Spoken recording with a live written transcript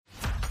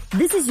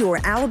This is your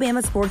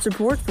Alabama Sports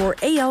Report for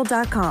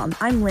AL.com.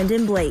 I'm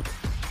Lyndon Blake.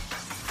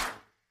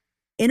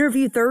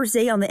 Interview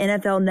Thursday on the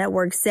NFL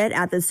Network set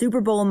at the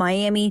Super Bowl in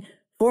Miami,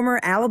 former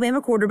Alabama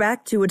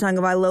quarterback Tua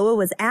Tagovailoa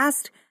was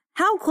asked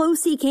how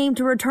close he came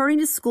to returning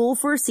to school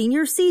for a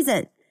senior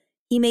season.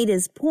 He made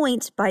his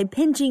point by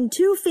pinching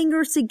two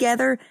fingers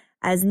together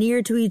as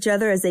near to each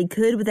other as they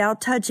could without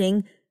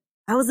touching.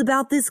 I was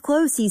about this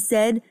close, he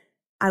said.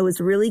 I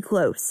was really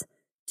close.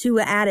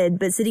 Tua added,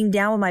 but sitting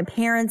down with my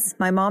parents,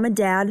 my mom and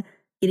dad,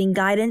 getting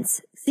guidance,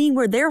 seeing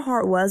where their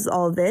heart was,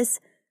 all of this,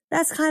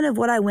 that's kind of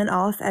what I went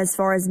off as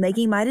far as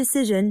making my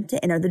decision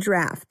to enter the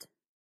draft.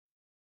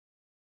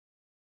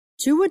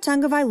 Tua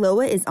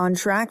Tagovailoa is on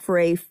track for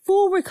a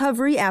full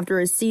recovery after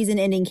a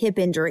season-ending hip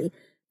injury.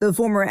 The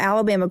former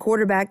Alabama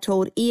quarterback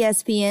told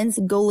ESPN's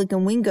Golick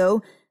and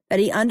Wingo that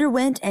he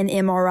underwent an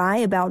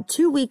MRI about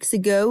 2 weeks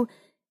ago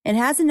and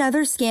has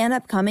another scan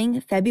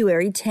upcoming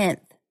February 10th.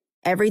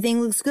 Everything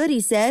looks good, he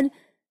said.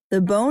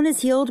 The bone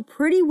is healed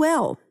pretty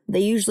well. They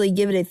usually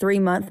give it a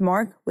 3-month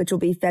mark, which will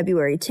be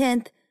February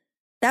 10th.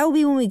 That will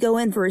be when we go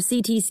in for a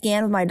CT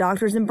scan with my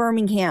doctors in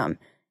Birmingham,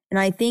 and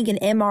I think an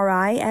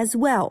MRI as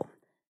well.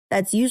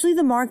 That's usually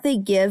the mark they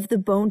give the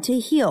bone to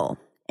heal,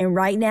 and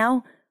right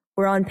now,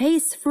 we're on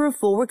pace for a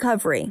full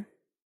recovery.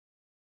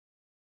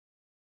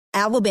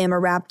 Alabama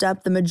wrapped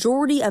up the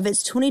majority of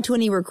its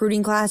 2020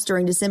 recruiting class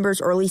during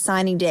December's early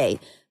signing day,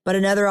 but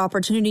another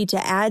opportunity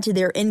to add to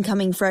their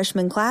incoming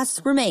freshman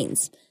class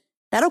remains.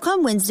 That'll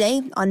come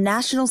Wednesday on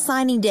National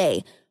Signing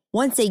Day,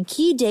 once a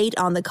key date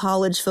on the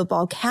college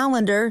football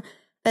calendar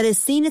that has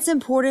seen its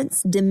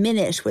importance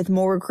diminish with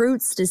more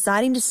recruits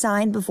deciding to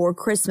sign before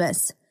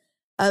Christmas.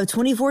 Of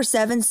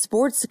 24/7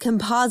 Sports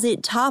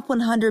composite top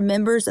 100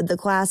 members of the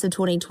class of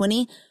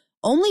 2020,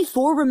 only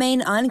 4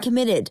 remain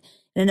uncommitted,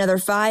 and another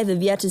 5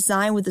 have yet to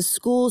sign with the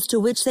schools to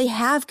which they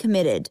have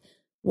committed.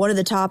 One of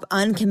the top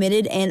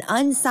uncommitted and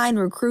unsigned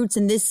recruits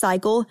in this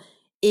cycle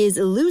is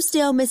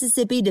Lucedale,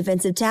 Mississippi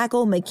defensive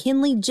tackle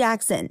McKinley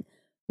Jackson.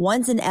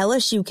 Once an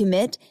LSU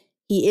commit,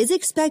 he is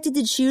expected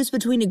to choose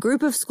between a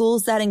group of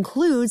schools that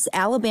includes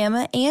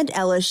Alabama and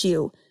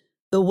LSU.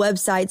 The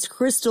website's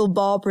crystal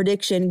ball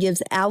prediction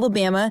gives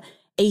Alabama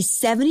a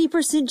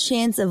 70%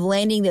 chance of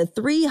landing the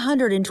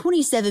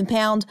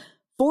 327-pound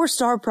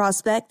 4-star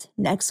prospect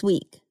next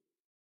week.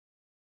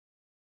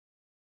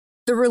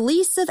 The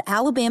release of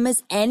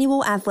Alabama's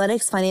annual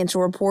athletics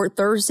financial report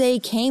Thursday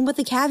came with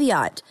a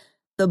caveat.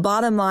 The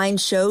bottom line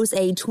shows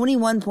a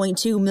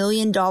 $21.2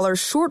 million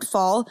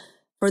shortfall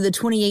for the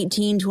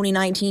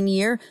 2018-2019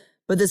 year,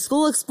 but the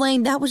school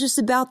explained that was just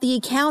about the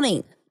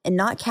accounting and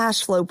not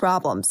cash flow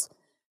problems.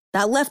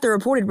 That left the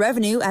reported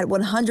revenue at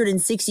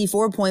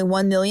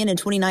 $164.1 million in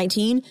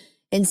 2019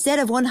 instead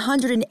of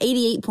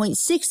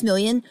 $188.6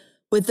 million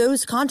with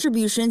those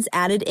contributions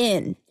added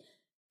in.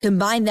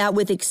 Combine that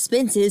with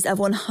expenses of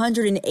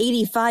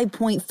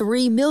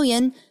 $185.3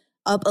 million,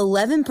 up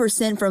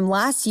 11% from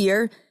last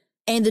year,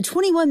 and the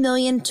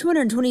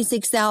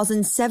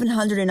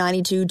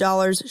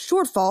 $21,226,792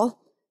 shortfall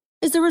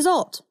is the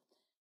result.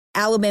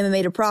 Alabama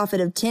made a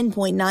profit of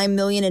 $10.9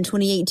 million in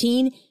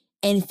 2018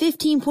 and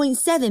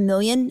 $15.7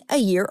 million a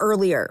year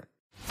earlier.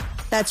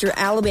 That's your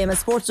Alabama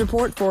Sports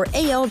Report for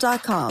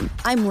AL.com.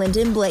 I'm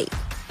Lyndon Blake.